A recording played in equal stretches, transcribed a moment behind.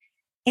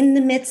In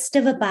the midst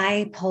of a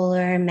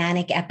bipolar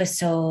manic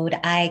episode,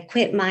 I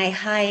quit my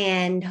high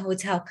end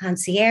hotel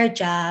concierge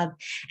job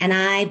and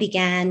I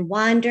began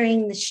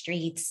wandering the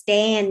streets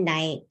day and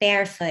night,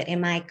 barefoot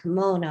in my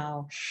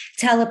kimono,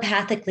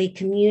 telepathically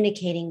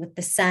communicating with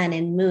the sun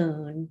and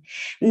moon.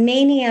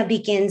 Mania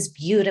begins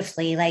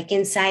beautifully, like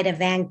inside a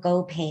Van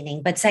Gogh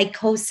painting, but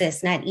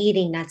psychosis, not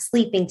eating, not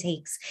sleeping,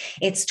 takes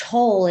its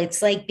toll.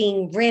 It's like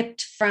being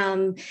ripped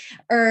from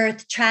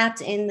earth,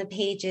 trapped in the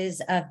pages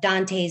of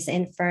Dante's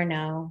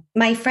Inferno.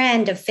 My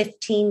friend of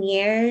 15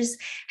 years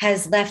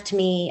has left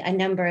me a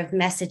number of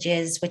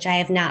messages which I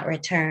have not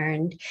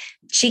returned.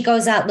 She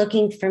goes out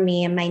looking for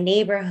me in my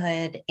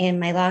neighborhood, in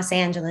my Los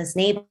Angeles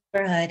neighborhood,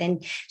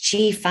 and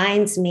she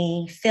finds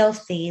me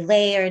filthy,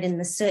 layered in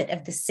the soot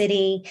of the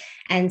city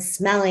and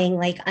smelling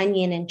like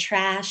onion and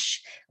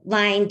trash,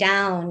 lying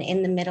down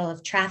in the middle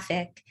of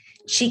traffic.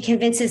 She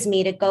convinces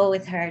me to go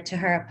with her to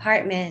her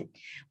apartment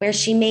where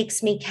she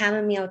makes me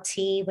chamomile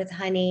tea with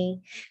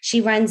honey.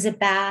 She runs a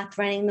bath,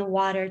 running the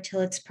water till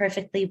it's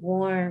perfectly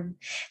warm.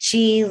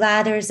 She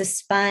lathers a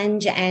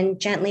sponge and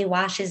gently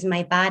washes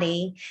my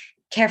body,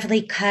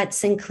 carefully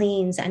cuts and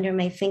cleans under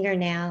my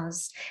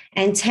fingernails,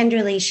 and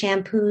tenderly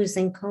shampoos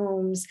and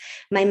combs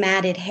my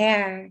matted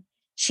hair.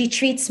 She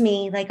treats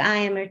me like I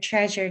am her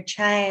treasured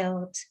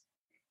child,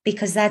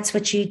 because that's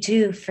what you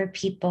do for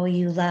people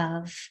you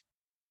love.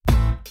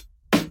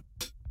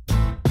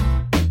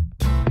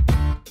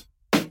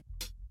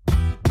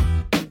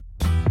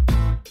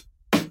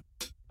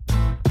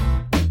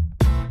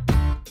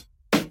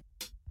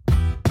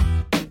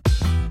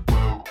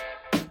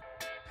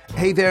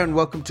 Hey there, and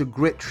welcome to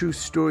Grit, True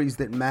Stories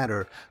That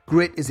Matter.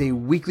 Grit is a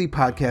weekly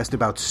podcast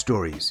about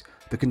stories,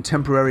 the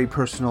contemporary,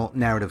 personal,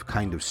 narrative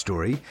kind of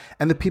story,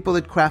 and the people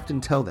that craft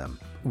and tell them.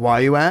 Why,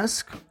 you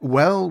ask?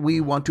 Well,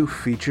 we want to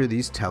feature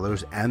these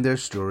tellers and their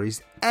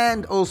stories,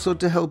 and also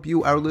to help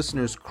you, our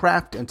listeners,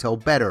 craft and tell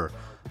better,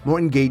 more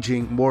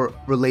engaging, more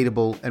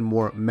relatable, and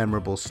more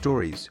memorable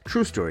stories.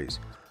 True stories.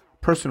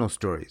 Personal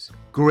stories,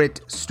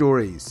 grit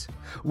stories.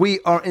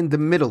 We are in the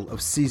middle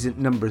of season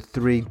number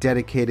 3,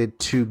 dedicated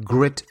to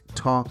grit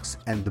talks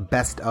and the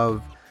best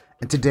of.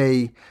 And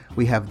today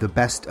we have the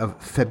best of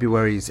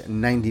February's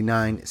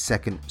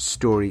 99-second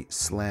story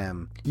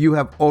slam. You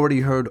have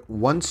already heard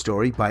one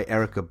story by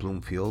Erica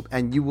Bloomfield,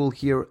 and you will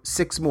hear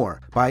 6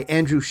 more by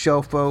Andrew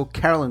Shelfo,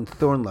 Carolyn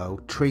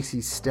Thornlow, Tracy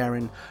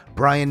Starren,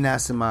 Brian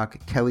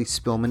Nasimak, Kelly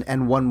Spillman,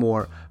 and one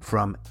more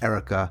from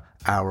Erica,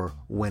 our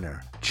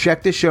winner.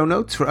 Check the show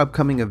notes for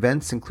upcoming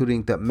events,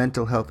 including the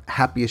Mental Health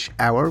Happyish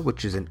Hour,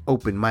 which is an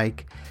open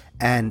mic,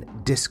 and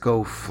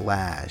Disco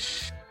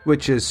Flash,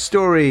 which is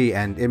story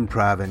and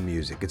improv and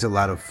music. It's a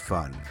lot of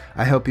fun.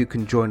 I hope you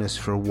can join us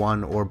for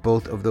one or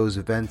both of those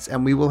events,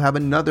 and we will have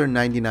another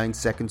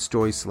 99-second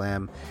story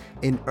slam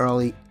in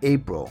early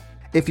April.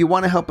 If you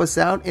want to help us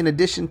out, in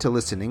addition to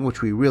listening,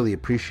 which we really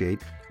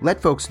appreciate,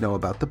 let folks know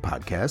about the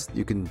podcast.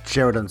 You can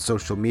share it on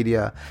social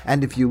media,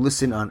 and if you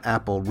listen on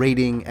Apple,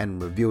 rating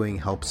and reviewing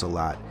helps a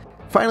lot.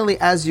 Finally,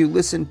 as you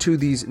listen to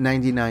these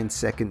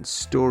 99-second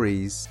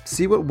stories,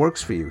 see what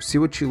works for you, see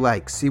what you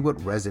like, see what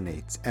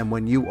resonates. And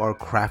when you are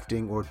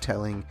crafting or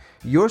telling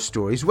your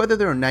stories, whether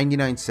they're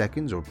 99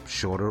 seconds or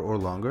shorter or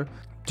longer,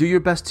 do your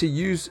best to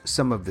use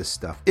some of this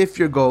stuff. If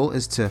your goal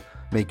is to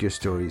make your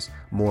stories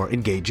more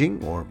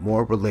engaging or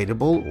more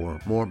relatable or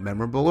more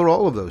memorable or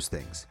all of those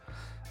things.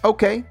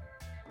 Okay,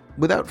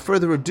 without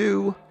further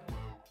ado,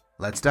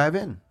 let's dive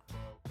in.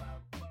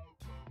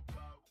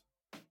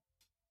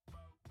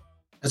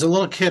 As a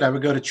little kid, I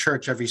would go to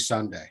church every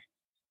Sunday.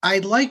 I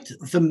liked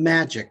the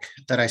magic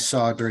that I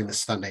saw during the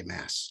Sunday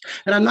Mass.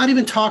 And I'm not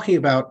even talking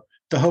about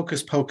the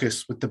hocus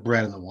pocus with the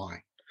bread and the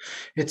wine.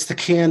 It's the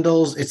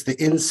candles, it's the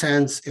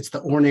incense, it's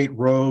the ornate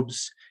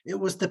robes. It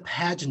was the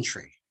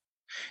pageantry.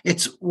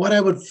 It's what I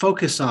would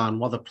focus on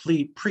while the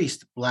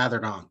priest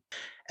blathered on.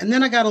 And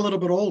then I got a little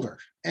bit older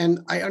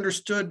and I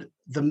understood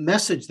the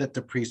message that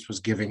the priest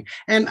was giving.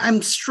 And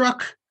I'm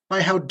struck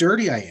by how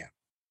dirty I am.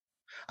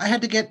 I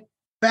had to get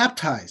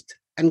baptized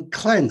and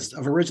cleansed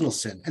of original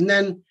sin. And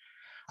then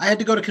I had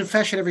to go to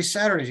confession every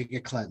Saturday to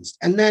get cleansed.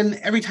 And then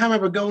every time I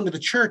would go into the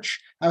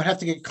church, I would have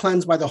to get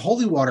cleansed by the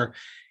holy water.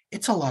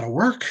 It's a lot of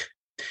work.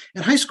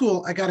 In high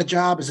school, I got a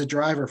job as a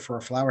driver for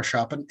a flower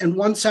shop. And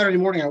one Saturday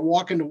morning, I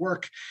walk into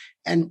work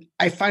and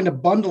I find a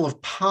bundle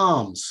of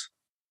palms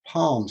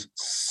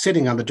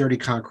sitting on the dirty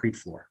concrete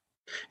floor.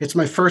 It's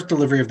my first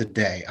delivery of the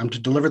day. I'm to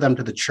deliver them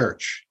to the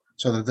church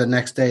so that the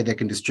next day they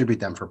can distribute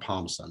them for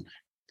Palm Sunday.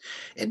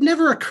 It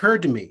never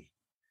occurred to me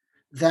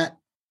that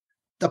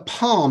the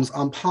palms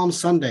on Palm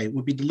Sunday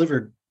would be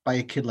delivered by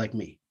a kid like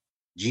me.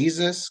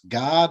 Jesus,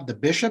 God, the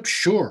bishop,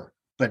 sure.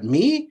 But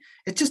me,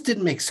 it just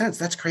didn't make sense.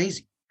 That's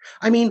crazy.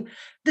 I mean,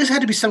 this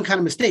had to be some kind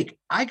of mistake.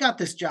 I got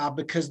this job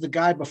because the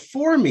guy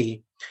before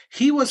me,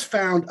 he was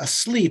found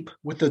asleep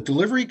with the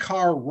delivery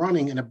car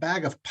running and a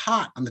bag of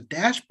pot on the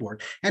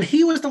dashboard. And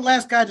he was the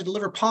last guy to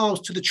deliver palms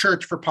to the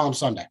church for Palm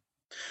Sunday.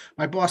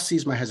 My boss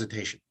sees my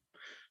hesitation.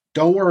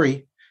 Don't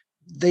worry.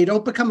 They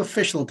don't become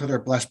official until they're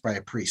blessed by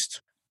a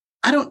priest.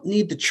 I don't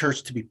need the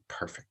church to be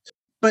perfect.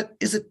 But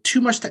is it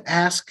too much to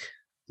ask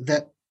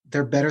that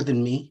they're better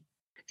than me?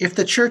 If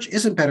the church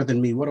isn't better than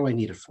me, what do I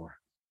need it for?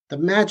 The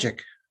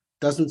magic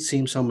doesn't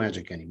seem so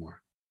magic anymore.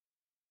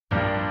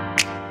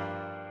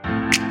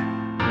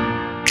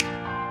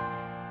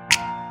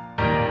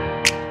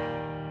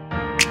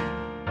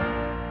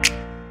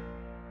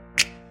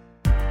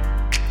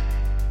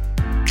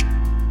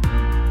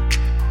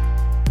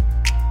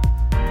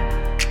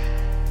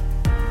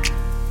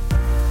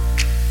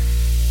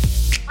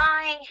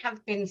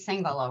 Have been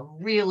single a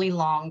really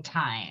long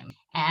time.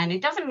 And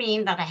it doesn't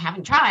mean that I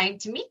haven't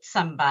tried to meet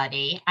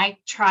somebody. I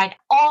tried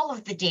all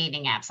of the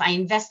dating apps. I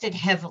invested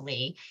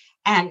heavily,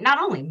 and not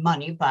only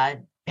money,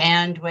 but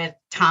bandwidth,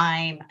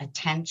 time,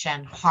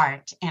 attention,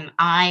 heart. And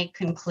I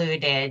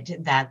concluded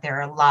that there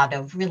are a lot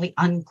of really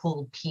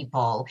uncool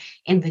people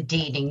in the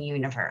dating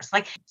universe.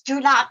 Like, do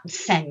not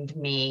send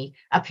me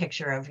a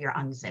picture of your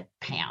unzipped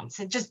pants.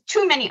 It's just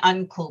too many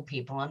uncool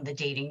people in the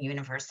dating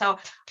universe. So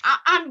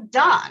I'm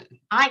done.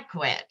 I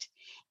quit.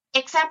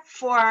 Except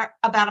for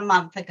about a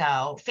month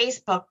ago,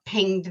 Facebook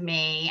pinged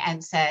me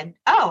and said,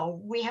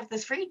 oh, we have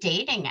this free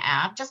dating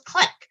app. Just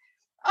click.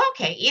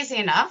 Okay, easy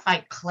enough.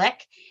 I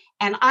click.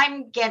 And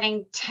I'm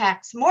getting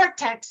texts, more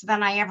texts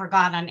than I ever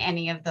got on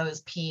any of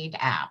those paid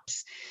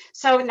apps.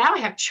 So now I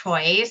have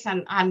choice,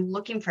 and I'm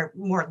looking for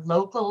more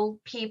local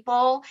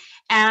people,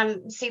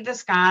 and see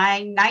this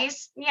guy,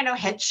 nice,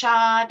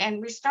 headshot,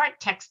 and we start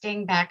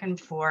texting back and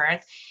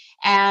forth.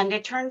 And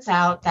it turns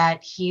out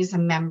that he's a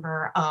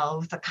member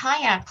of the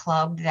kayak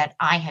club that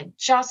I had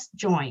just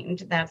joined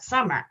that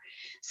summer.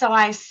 So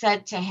I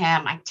said to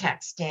him, I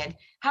texted,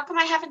 how come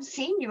I haven't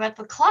seen you at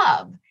the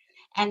club?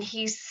 And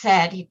he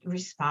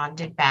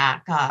responded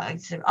back, he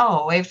said,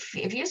 oh, if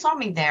you saw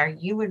me there,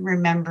 you would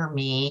remember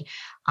me.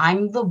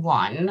 I'm the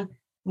one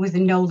with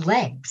no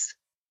legs.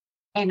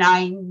 And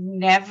I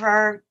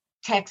never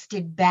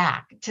texted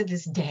back. To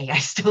this day, I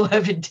still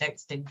haven't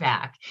texted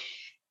back,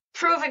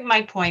 proving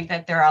my point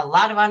that there are a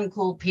lot of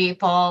uncool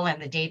people in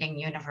the dating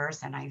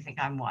universe, and I think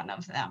I'm one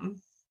of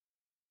them.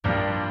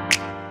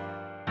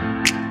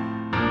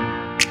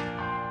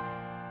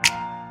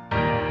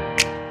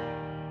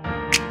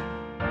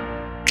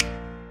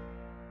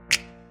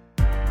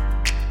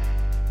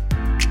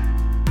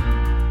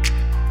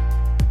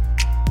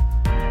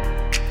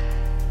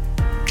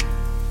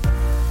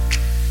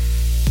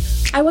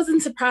 I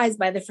wasn't surprised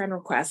by the friend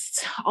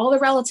requests. All the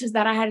relatives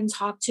that I hadn't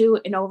talked to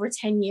in over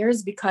 10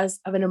 years because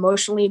of an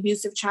emotionally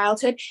abusive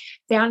childhood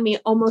found me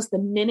almost the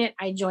minute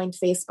I joined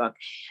Facebook.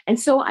 And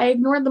so I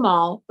ignored them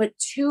all, but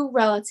two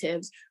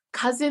relatives,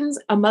 cousins,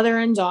 a mother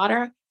and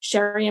daughter,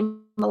 Sherry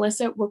and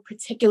Melissa, were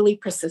particularly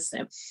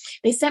persistent.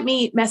 They sent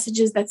me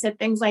messages that said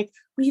things like,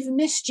 we've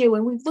missed you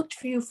and we've looked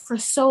for you for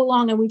so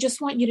long and we just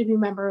want you to be a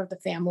member of the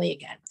family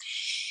again.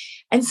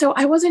 And so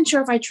I wasn't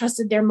sure if I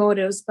trusted their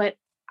motives, but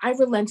I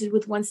relented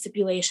with one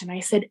stipulation. I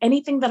said,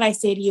 anything that I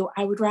say to you,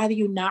 I would rather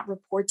you not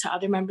report to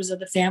other members of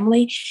the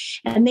family.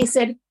 And they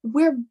said,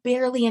 we're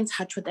barely in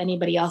touch with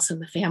anybody else in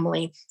the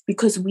family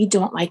because we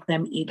don't like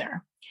them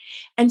either.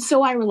 And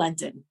so I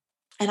relented.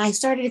 And I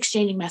started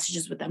exchanging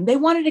messages with them. They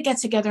wanted to get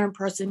together in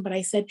person, but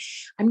I said,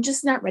 I'm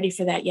just not ready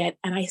for that yet.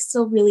 And I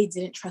still really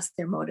didn't trust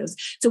their motives.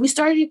 So we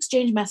started to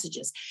exchange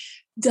messages.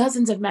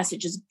 Dozens of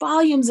messages,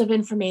 volumes of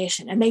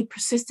information, and they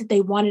persisted. They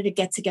wanted to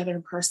get together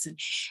in person,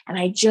 and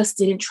I just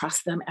didn't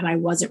trust them, and I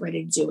wasn't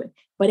ready to do it.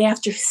 But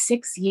after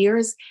 6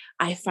 years,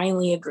 I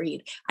finally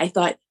agreed. I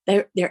thought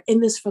they're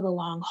in this for the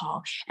long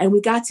haul, and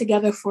we got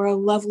together for a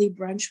lovely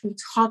brunch. We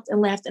talked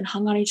and laughed and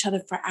hung on each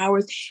other for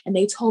hours, and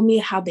they told me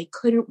how they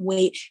couldn't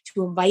wait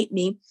to invite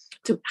me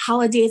to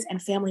holidays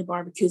and family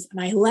barbecues, and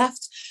I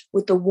left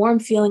with the warm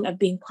feeling of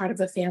being part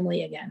of a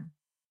family again.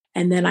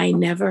 And then I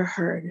never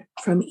heard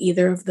from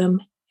either of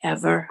them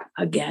ever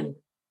again.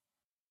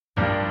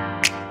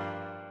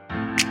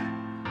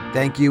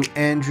 Thank you,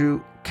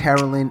 Andrew,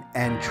 Carolyn,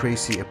 and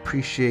Tracy.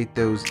 Appreciate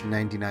those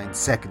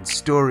 99-second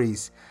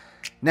stories.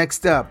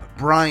 Next up,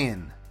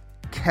 Brian,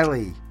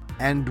 Kelly,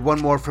 and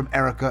one more from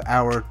Erica,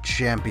 our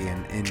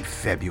champion in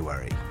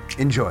February.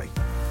 Enjoy.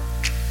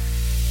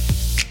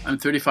 I'm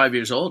 35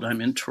 years old. I'm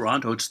in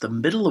Toronto. It's the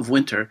middle of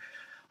winter.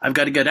 I've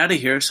got to get out of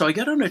here, so I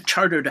get on a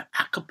charter to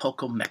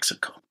Acapulco,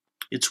 Mexico.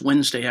 It's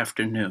Wednesday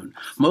afternoon.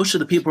 Most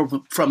of the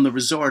people from the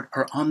resort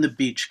are on the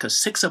beach because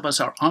 6 of us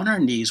are on our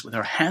knees with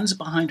our hands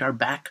behind our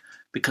back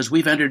because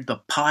we've entered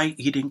the pie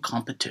eating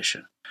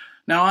competition.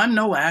 Now, I'm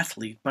no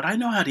athlete, but I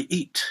know how to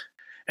eat.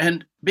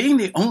 And being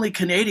the only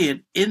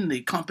Canadian in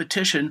the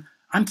competition,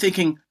 I'm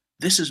thinking,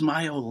 this is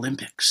my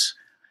Olympics.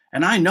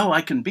 And I know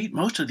I can beat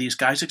most of these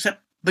guys,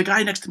 except the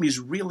guy next to me is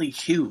really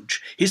huge.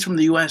 He's from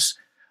the U.S.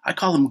 I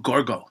call him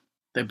Gorgo.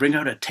 They bring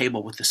out a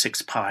table with the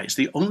 6 pies.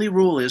 The only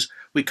rule is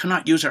we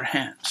cannot use our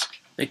hands.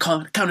 They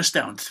count us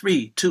down.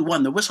 3, 2,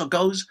 1. The whistle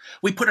goes.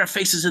 We put our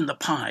faces in the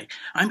pie.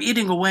 I'm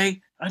eating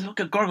away. I look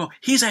at Gorgo.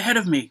 He's ahead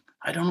of me.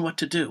 I don't know what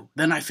to do.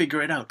 Then I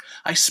figure it out.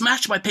 I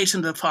smash my face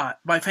into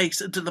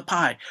the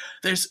pie.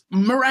 There's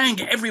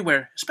meringue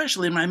everywhere,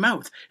 especially in my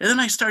mouth. And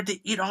then I start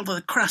to eat all of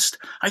the crust.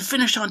 I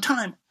finish on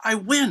time. I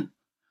win.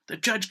 The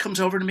judge comes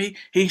over to me.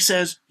 He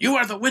says, you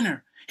are the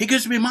winner. He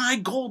gives me my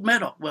gold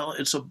medal. Well,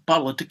 it's a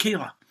bottle of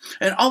tequila.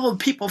 And all the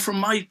people from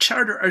my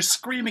charter are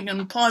screaming and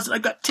applauding.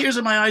 I've got tears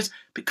in my eyes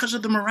because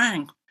of the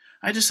meringue.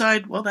 I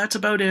decide, well, that's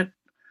about it.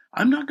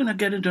 I'm not going to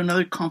get into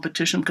another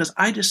competition because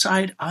I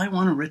decide I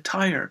want to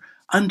retire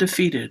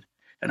undefeated.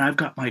 And I've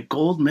got my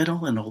gold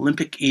medal in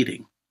Olympic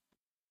eating.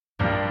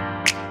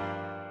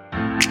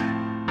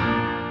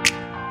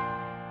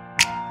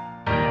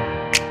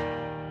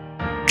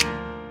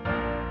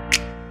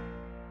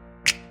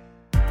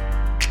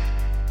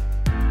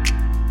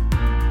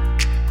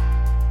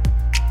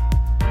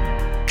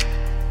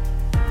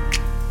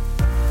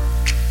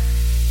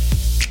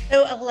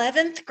 So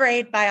 11th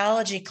grade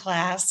biology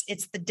class,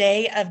 it's the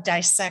day of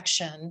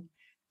dissection.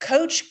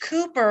 Coach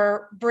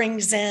Cooper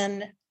brings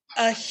in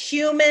a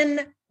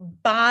human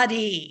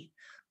body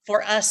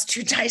for us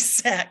to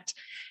dissect.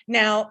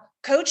 Now,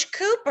 Coach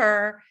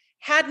Cooper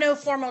had no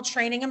formal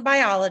training in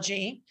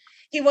biology.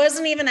 He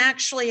wasn't even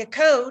actually a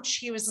coach.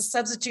 He was a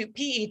substitute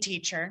PE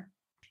teacher.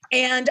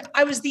 And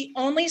I was the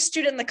only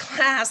student in the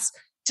class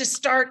to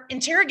start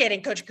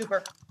interrogating Coach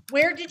Cooper.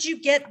 Where did you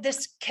get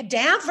this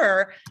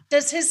cadaver?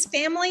 Does his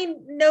family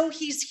know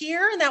he's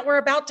here and that we're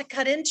about to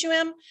cut into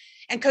him?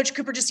 And Coach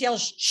Cooper just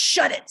yells,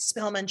 "Shut it,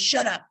 Spillman,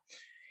 shut up."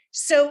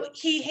 So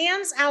he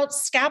hands out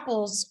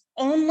scalpels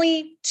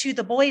only to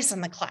the boys in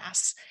the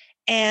class.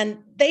 And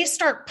they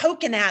start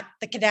poking at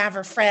the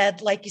cadaver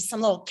Fred like he's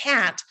some little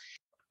cat.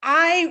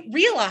 I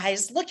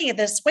realized, looking at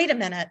this, wait a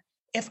minute,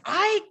 if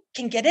I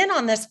can get in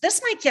on this,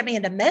 this might get me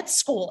into med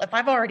school if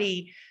I've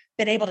already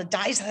been able to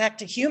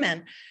dissect a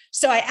human.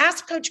 So I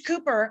asked Coach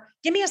Cooper,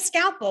 give me a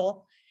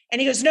scalpel.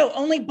 And he goes, no,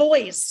 only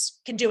boys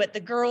can do it.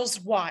 The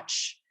girls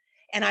watch.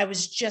 And I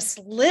was just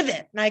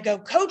livid. And I go,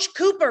 Coach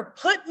Cooper,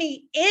 put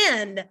me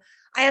in.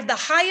 I have the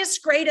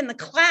highest grade in the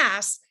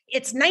class.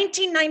 It's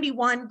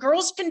 1991.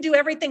 Girls can do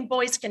everything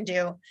boys can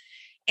do.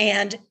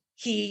 And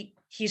he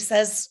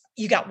says,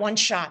 you got one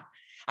shot.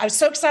 I was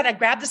so excited. I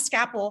grabbed the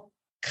scalpel,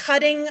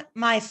 cutting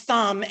my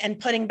thumb and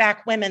putting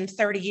back women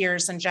 30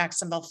 years in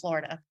Jacksonville,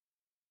 Florida.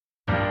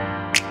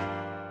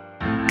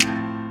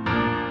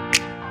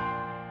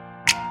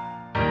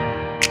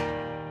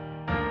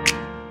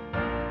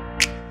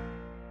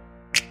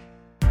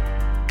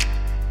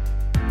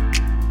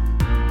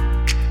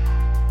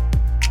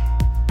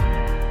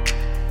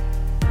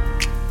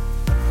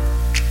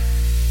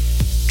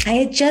 I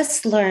had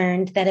just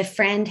learned that a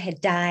friend had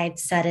died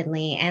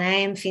suddenly, and I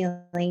am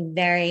feeling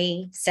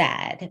very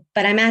sad.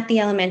 But I'm at the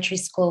elementary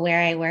school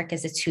where I work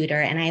as a tutor,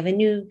 and I have a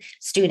new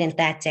student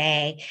that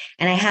day,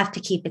 and I have to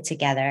keep it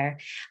together.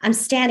 I'm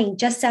standing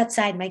just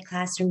outside my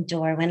classroom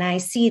door when I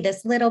see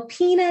this little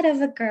peanut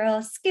of a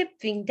girl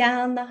skipping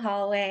down the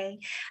hallway.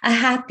 A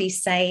happy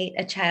sight,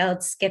 a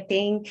child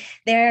skipping.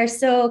 They're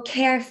so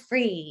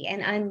carefree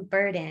and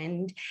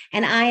unburdened.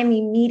 And I am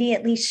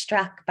immediately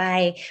struck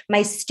by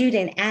my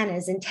student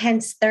Anna's intense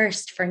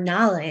thirst for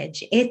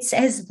knowledge. It's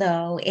as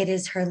though it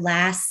is her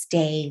last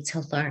day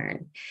to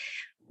learn.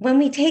 When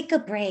we take a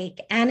break,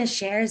 Anna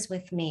shares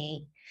with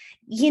me,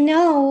 you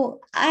know,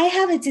 I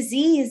have a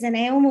disease and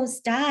I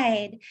almost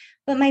died,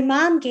 but my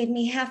mom gave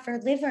me half her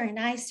liver and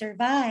I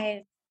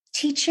survived.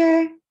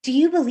 Teacher, do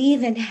you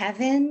believe in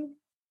heaven?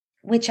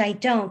 Which I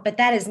don't, but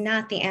that is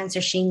not the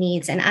answer she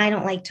needs. And I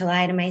don't like to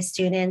lie to my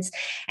students.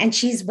 And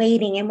she's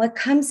waiting. And what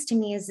comes to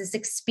me is this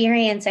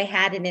experience I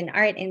had in an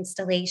art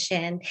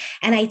installation.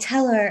 And I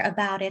tell her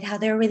about it, how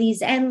there were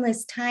these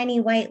endless tiny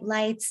white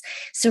lights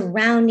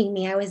surrounding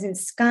me. I was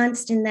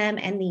ensconced in them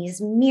and these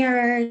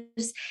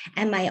mirrors,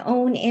 and my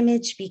own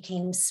image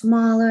became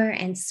smaller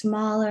and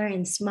smaller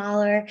and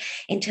smaller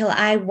until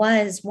I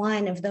was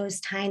one of those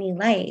tiny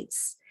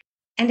lights.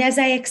 And as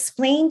I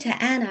explained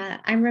to Anna,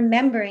 I'm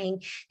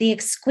remembering the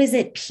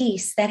exquisite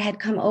peace that had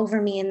come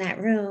over me in that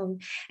room.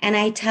 And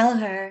I tell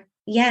her,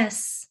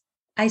 yes,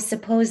 I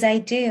suppose I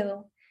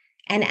do.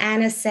 And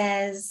Anna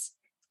says,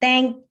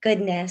 thank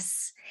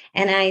goodness.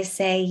 And I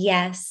say,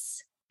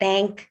 yes,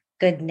 thank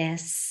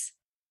goodness.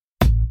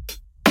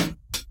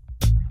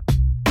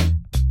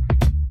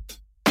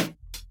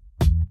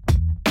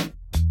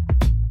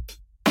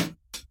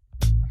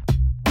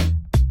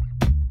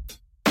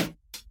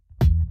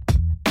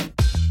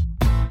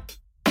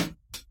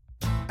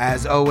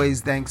 As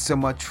always, thanks so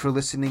much for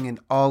listening and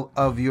all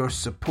of your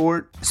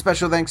support.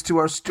 Special thanks to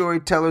our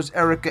storytellers,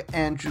 Erica,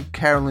 Andrew,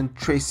 Carolyn,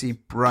 Tracy,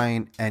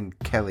 Brian, and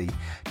Kelly.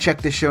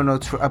 Check the show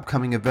notes for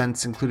upcoming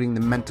events, including the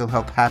Mental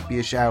Health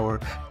Happy-ish Hour,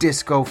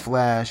 Disco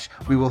Flash.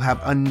 We will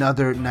have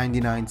another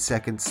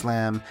 99-second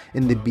slam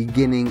in the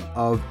beginning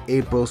of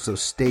April, so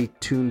stay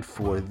tuned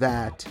for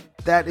that.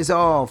 That is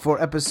all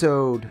for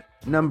episode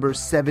number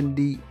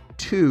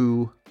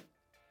 72.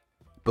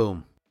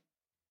 Boom.